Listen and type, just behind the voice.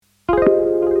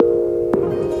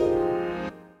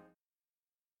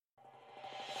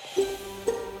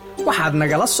waxaad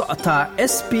nagala socotaa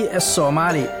SBS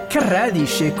Soomaali ka raadi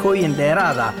sheekooyin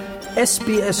dheeraad ah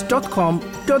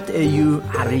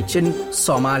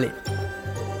sbs.com.au/Somali.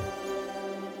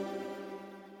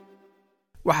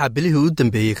 waxaa bilihii u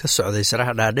dambeeyey ka socday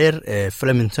saraha dhaadheer ee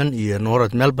Flemington iyo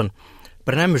North Melbourne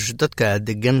barnaamij dadka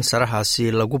degan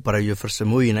sarahaasi lagu barayo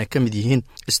farsamooyin ay ka mid yihiin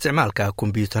isticmaalka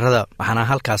kumbuterada. waxaana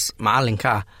halkaas macalinka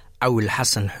ah Awil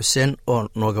Xasan Xuseen oo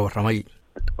nooga waramay.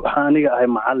 waxaan aniga ahay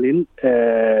macalin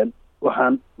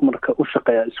waxaan marka u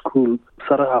shaqeeyaa iskuul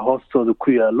saraha hoostooda ku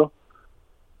yaalo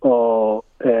oo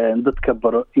dadka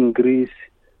baro Ingiriis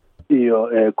iyo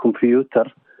computer.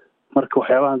 marka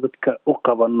waxyaabahan dadka u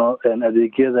qabano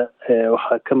adeegyada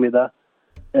waxaa ka mid ah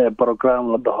program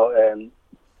la dhaho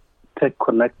Tech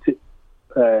Connect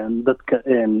dadka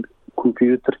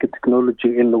computerka technology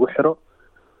in lagu xiro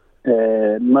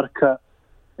marka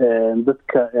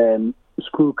dadka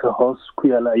iskuulka hoos ku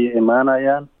yaala ay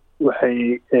imaanayaan waxay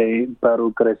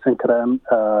baarogaraysan karaan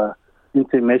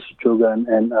intay meesha joogaan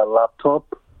laptop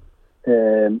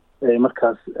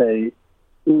markaas ay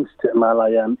u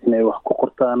isticmaalayaan inay wax ku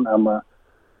qortaan ama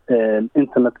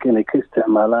internetka inay ka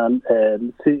isticmaalaan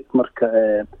si marka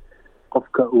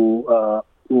qofka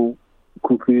uu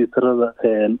computerada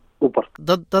u barto.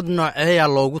 dad nooceeyaa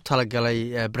loogu talagalay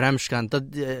barnaamijkan? dad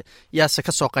yaase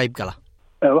ka soo qayb gala?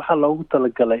 waxaa loogu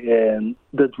talagalay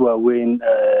dad waaweyn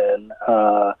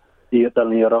iyo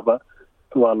dhalinyaroba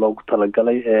waa loogu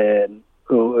talagalay.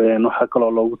 waxaa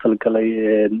kaloo loogu talagalay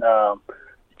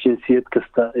jinsiyad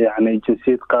kasta, yani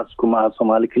jinsiyad qaas kuma aha,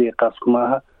 Soomaali kaliya qaas kuma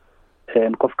aha.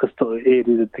 qof kasta oo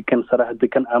area degan, saraha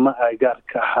degan ama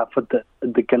agaarka xaafada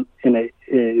degan inay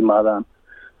imaadaan.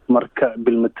 marka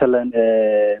bilmatalan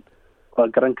waa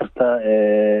garan kartaa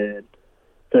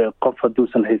qof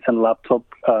haduusan haysan laptop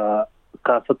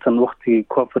khaasatan waqtigii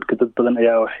covidka dad badan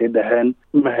ayaa waxay dhaheen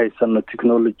ma haysano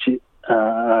technology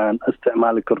aan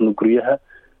isticmaali karno guryaha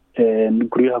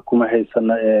kuma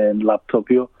haysano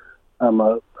laptopyo ama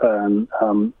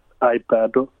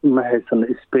iPad ma haysano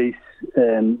space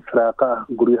firaaqa ah,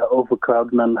 guryaha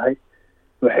overcrowdna nahay.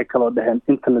 waxay kaloo dhaheen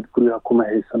internet guryaha kuma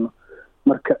haysano.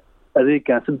 marka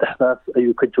adeegan saddexdaas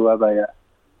ayuu ka jawaabayaa.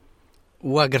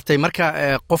 waa gartay. marka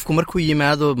qofku markuu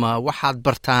yimaado ma waxaad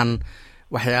bartaan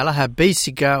waxyaalaha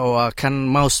basiga oo kan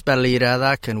mouse baa la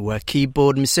yiraahdaa, kan waa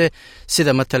keyboard, mise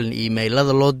sida matalan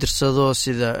emailada loo dirsado,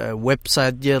 sida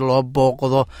website loo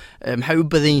booqdo? maxay u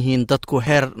badan yihiin dadku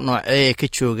heer noocee ka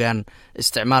joogaan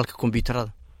isticmaalka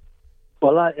computerada?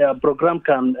 wallahi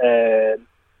programkan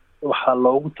waxaa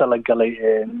loogu talagalay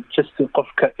just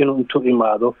qofka inuu intuu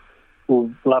imaado uu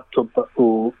laptop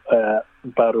uu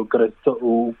baarogaraysto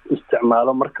uu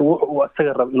isticmaalo. marka wuxuu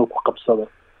asaga rabo inuu ku qabsado.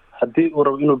 haddii uu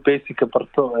rabo inuu basica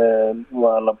barto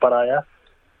waa la barayaa.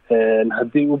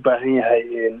 haddii u baahan yahay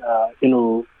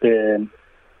inuu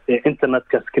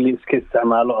internetkaas kaliya iska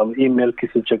isticmaalo ama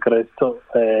emailkiisa jagaraysto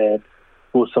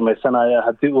wuu samaysanaya.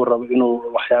 haddii uu rabo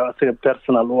inuu waxyaaba isaga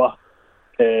personal u ah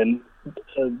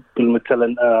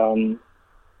bilmatalan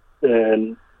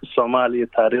Soomaaliya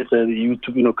taariikhdeeda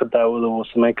YouTube inuu ka daawado wuu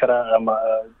samayn karaa. ama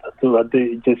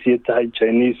hadday jinsiyad tahay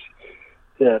Chinese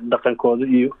dhaqankooda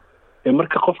iyo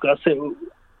marka qofka asay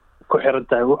ku xiran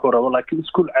tahay wuxuu rabo. laakiin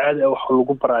iskuul caadi ah wax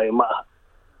lagu baraayo ma aha.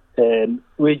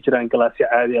 way jiraan galaasyo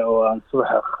caadi ah oo aan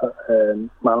subaxa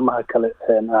maalmaha kale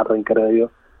aan rangareeyo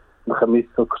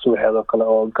khamiista subaxeedoo kale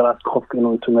oo galaaska qofka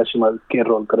inuu intuu meesha imaado iska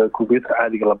enroll gareeyo computer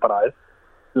caadiga la baraayo.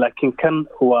 laakiin kan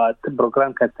waa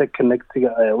programka Tech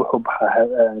Connectiga wuxuu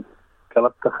baxaa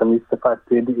galabta khamiista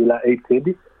 5:30 ilaa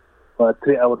 8:30 waa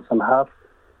 3 hours and a half,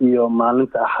 iyo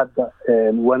maalinta axadda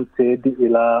 1:30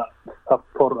 ilaa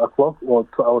 4 o'clock oo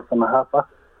 2 hours and a half ah.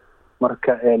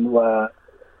 marka waa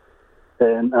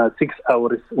 6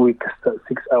 hours week kasta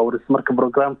 6 hours. marka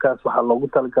programkaas waxaa loogu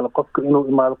talagalay qofka inuu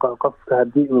imaado. qofka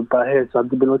haddii uu baahiyayso,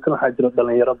 haddii bilmatan waxaa jira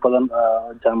dhalinyaro badan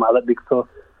jaamacado dhigto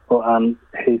oo aan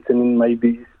haysanin maybe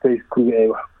space kuga ay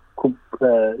wax ku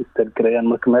istargarayaan.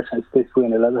 marka meeshan space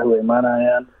weyn leedahay way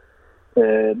imaanayaan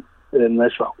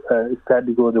meesha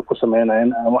istaadigooda ku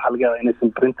sameynayaan. waxaa laga yaabaa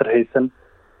inaysan printer haysan,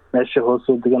 meesha hoos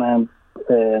soo deganayaan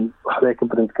waxbay ka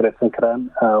print garaysan karaan.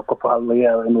 qof waxaa laga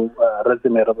yaabaa inuu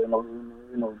resume rabo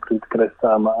inuu print garaysto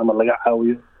ama laga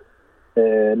caawiyo.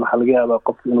 waxaa laga yaabaa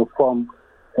qof inuu form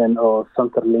oo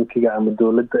center linkiga ama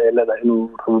dowladda ay leedahay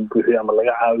inuu rabo buuxiyo ama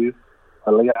laga caawiyo.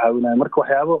 waa laga caawinaya. marka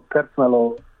waxyaabo personal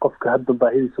oo qofka hadda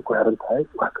baahidiisa ku xiran tahay,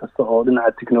 wax kasta oo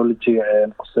dhinaca technology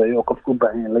quseeyo oo qofka u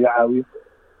baahan yahay laga caawiyo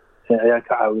ayaan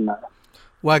ka caawinaya.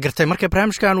 waa gartay marka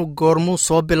barnaamijkanu goormuu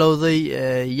soo bilowday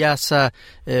yaasa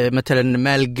matalan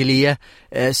maalgeliya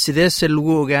sideese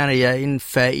lagu ogaanayaa in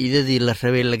faa'iidadii la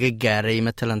rabay laga gaaray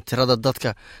matalan tirada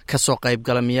dadka kasoo qayb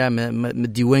gala miyaa ma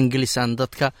diiwaan gelisaan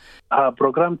dadka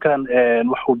programkan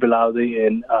wuxuu bilowday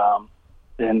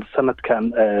sanadkan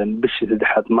bishii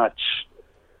 3 March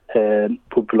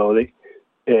buu bilowday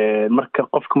marka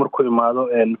qofka markuu imaado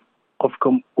qofka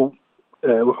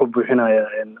wuxuu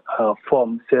buuxinayaa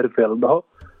form survey la dhaho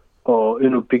oo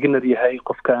inuu beginner yahay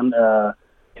qofkan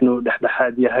inuu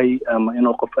dhexdhexaad yahay ama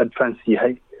inuu qof advance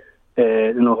yahay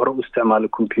inuu hore u isticmaalo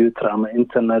computer ama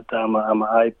internet ama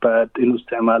iPad inuu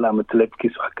isticmaalo ama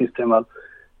telefonkiisa wax ka isticmaalo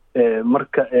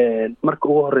marka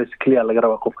ugu horeysa kaliya laga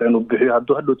rabaa qofka inuu bixiyo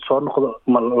hadduu hadhow soo noqdo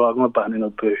lagama baahna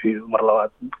inuu bixiyo mar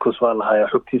labaad kus waa lahayaa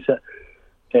xogtiisa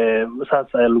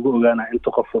saas ayaa lagu ogaanaa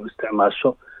inta qof oo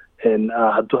isticmaasho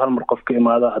hadduu hal mar qofka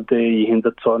imaado hadday yihiin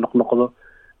dad soo noqnoqdo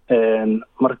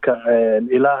marka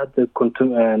ilaa hadda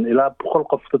ilaa 100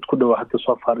 qof dad ku dhawa hadda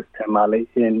soo far isticmaalay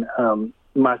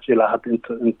March ilaa hadda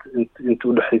inta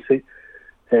u dhaxaysay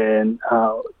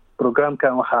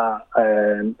programkan waxaa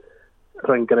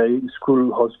rangaray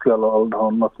school hospital oo dhaho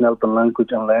North Melbourne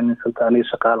language and learning center aniga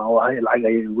shaqaalan oo ahay lacag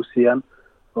ayay igu siiyaan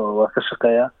oo waa ka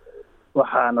shaqeeyaa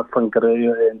waxaana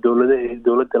fangareeyo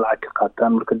dowladda lacag ka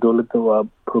qaataan marka dowladda waa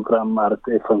program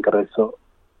maaragtay ay fangareyso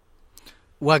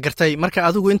waa gartay marka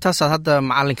adigu intaasaad hadda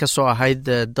macallin ka soo ahayd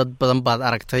dad badan baad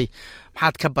aragtay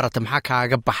maxaad ka baratay maxaa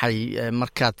kaaga baxay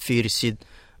markaad fiirisid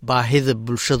baahida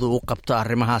bulshada u qabto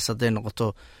arrimahaas hadday noqoto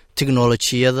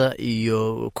technologiyada iyo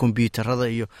computerada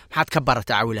iyo maxaad ka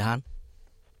baratay cawil ahaan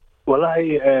wallahi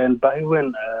baahi weyn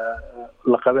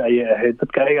la qabay ayay ahayd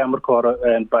dadka ayaga marka hore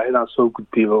baahidan soo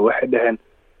gudbiyay waxay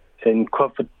dhaheen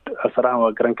covid saraha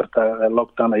waa garan kartaa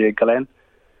lockdown ayay galeen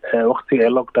waqtiga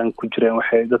ay lockdown ku jireen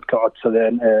waxay dadka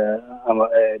codsadeen ama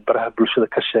baraha bulshada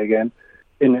ka sheegeen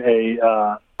in ay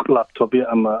laptopyo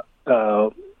ama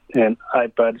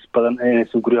iPads badan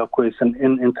aysan guriga ku haysan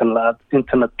in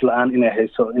internet la'aan inay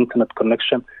hayso internet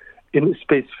connection in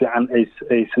space fiican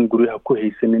aysan guriga ku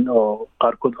haysanin oo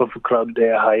qaarkood overcrowded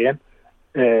ay ahaayeen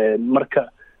marka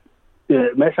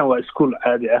meeshan waa school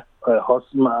caadi ah hoos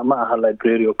ma aha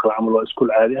library oo kala camal waa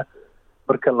school caadi ah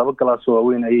marka 2 galaas oo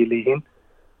weyn ayay leeyihiin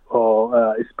oo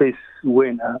space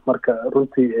weyn ah marka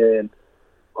runtii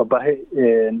waa baahi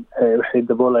waxay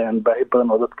daboolayaan baahi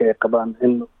badan oo dadka ay qabaan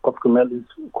in qofka meel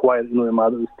quiet inuu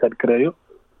imaado start gareeyo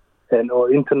oo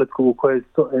internetka uu ku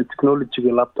haysto technology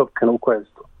laptopkana uu ku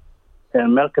haysto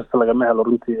meel kasta lagama helo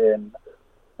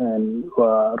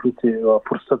runtii waa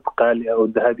fursad qaali ah oo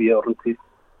dahabi ah runtii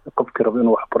qofkii rabo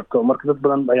inuu wax barto marka dad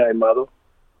badan ayaa imaado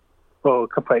oo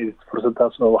ka faa'iideysta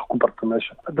fursadaas oo wax ku barto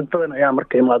meesha dad badan ayaa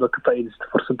marka imaado ka faa'iideysta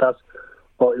fursadaas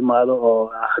oo imaado oo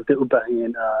hadday u baahan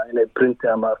yihiin inay print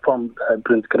ama form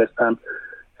print gareystaan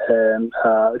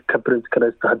ka print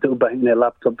gareysta hadday u baahan inay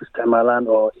laptop isticmaalaan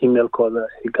oo emailkooda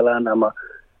ay galaan ama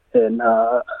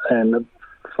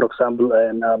for example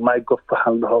mygof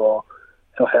waxaan dhaho oo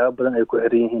waxyaaba badan ay ku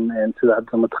xiran yihiin sida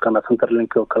hadda mataqaanaa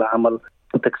centerlink oo kale camal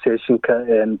taxationka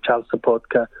child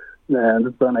supportka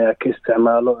dad badan ayaa ka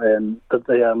isticmaalo dad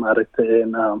ayaa maaragtay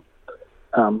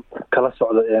kala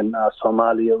socdo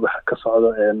Soomaaliya waxa ka socdo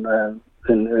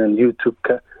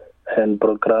YouTube-ka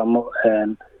programo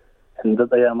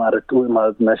dad ayaa maaragtay u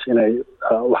imaado meesha inay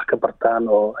wax ka bartaan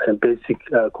oo basic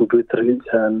computer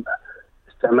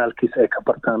isticmaalkiisa ay ka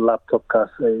bartaan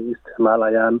laptopkaas ay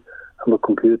isticmaalayaan ama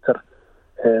computer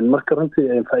marka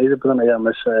runtii faa'iido badan ayaa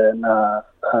meesha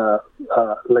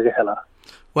laga helaa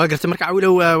waa gartay marka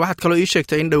cawilow waxaad kaloo ii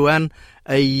sheegtay in dhowaan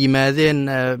ay yimaadeen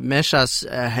meeshaas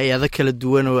hay-ado kala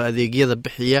duwan oo adeegyada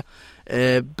bixiya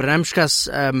barnaamijkaas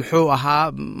muxuu ahaa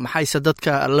maxayse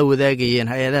dadka la wadaagayeen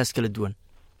hay-adahaas kala duwan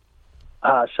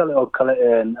shalay oo kale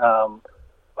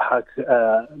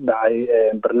waxaa dhacay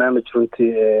barnaamij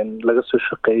runtii laga soo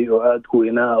shaqeeyey oo aada u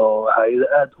weynaa oo hay-ado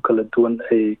aada u kala duwan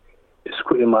ay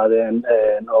isku imaadeen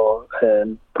oo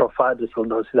providers la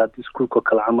dhaho sida hadda iskuulka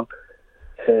kale camal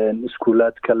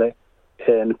iskuulaad kale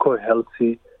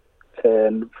co-healthy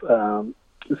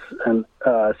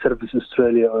service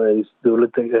Australia oo ay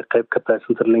dowladda qayb ka tahay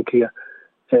centerlinkiga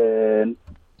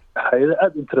hay-ado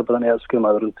aada u tiro badan ayaa isku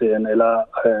imaada runtii ilaa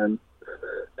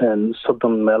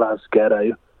 30 meelahaas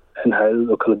gaarayo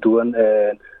hay-adada oo kala duwan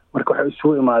marka waxay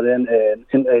isugu imaadeen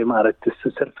in ay maaragtay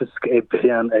serviceka ay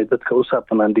bixiyaan ay dadka u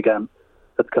saabanaan dhigaan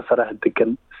dadka saraha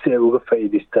degan si ay uga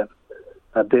faa'iideystaan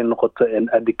hadday noqoto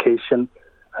education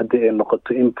haddii ay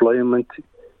noqoto employment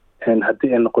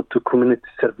haddii ay noqoto community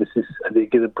services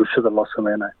adeegyada bulshada loo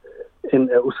sameynayo in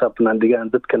ay u saabanaan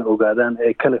dhigaan dadkana ogaadaan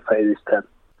ay kana faa'iideystaan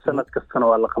sanad kastana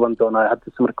waa la qaban doonaa.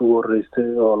 Hadda markii ugu horeysay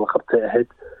oo la qabtay ahayd,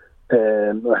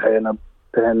 waxayna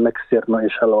taheen next yearna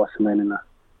insha Allah waa sameynaa.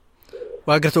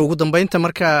 waa garta ugu dambeynta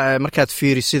markaad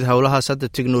fiirisid howlahaas hadda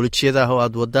teknolojiyada ah oo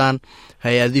aad wadaan,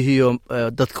 hay-adihiiyo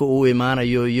dadka u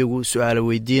imaanayo iyagu su-aalo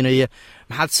weydiinaya,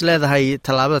 maxaad is leedahay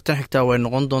tallaabada tan xigtaa way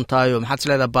noqon doontaayo? maxaad is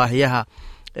leedahay baahiyaha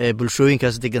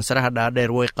bulshooyinkaas degan saraha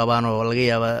dhaadheer way qabaan oo laga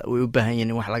yaaba way u baahan yihiin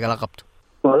in wax lagala qabto?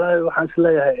 Wallaahi waxaan is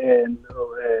leeyahay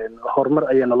horumar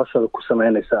ayay noloshooda ku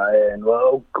sameynaysaa.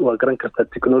 waa garan kartaa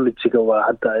technologyga waa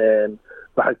hadda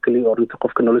waxa kaliya oo runtii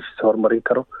qofka noloshiisa horumarin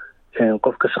karo.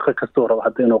 qofka shaqo kastoo rabo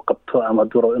hadda inuu qabto ama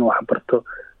hadduu rabo inuu wax barto,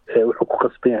 wuxuu ku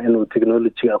qasban yahay inuu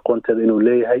technologyga aqoonteeda inuu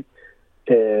leeyahay.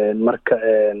 marka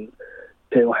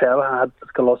waxyaabaha hadda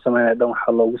dadka loo sameynaya dhan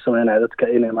waxaa loogu sameynaya dadka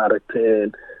inay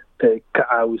maaragtay ka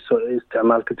caawiso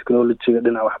isticmaalka technologyga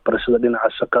dhinaca waxbarashada, dhinaca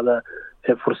shaqada,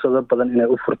 fursado badan inay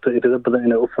u furto, irido badan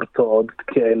inay u furto, oo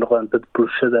dadkii ay noqdaan dad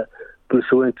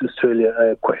bulshaweynta Australia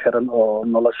ku xiran oo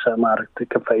nolosha maaragtay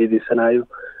ka faa'iideysanayo.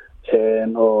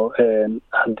 oo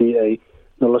haddii ay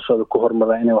noloshooda ku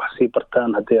horumaraan inay wax sii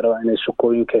bartaan, hadday rabaan inay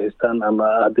shaqooyinka haystaan, ama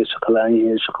hadday shaqo la-aan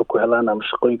yihiin shaqo ku helaan, ama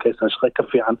shaqooyinka haystaan shaqo ka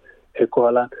fiican ay ku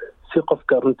helaan, si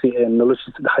qofka runtii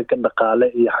noloshiisa xagga dhaqaale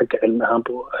iyo xagga cilmi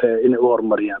ahaanba inay u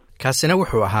horumariyaan. kaasina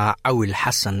wuxuu ahaa Cawil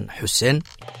Xasan Xuseen.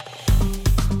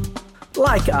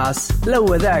 like us, la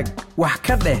wadaag, wax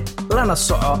ka dheh, lana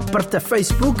soco barta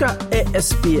Facebooka ee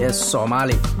SBS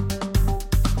Somali.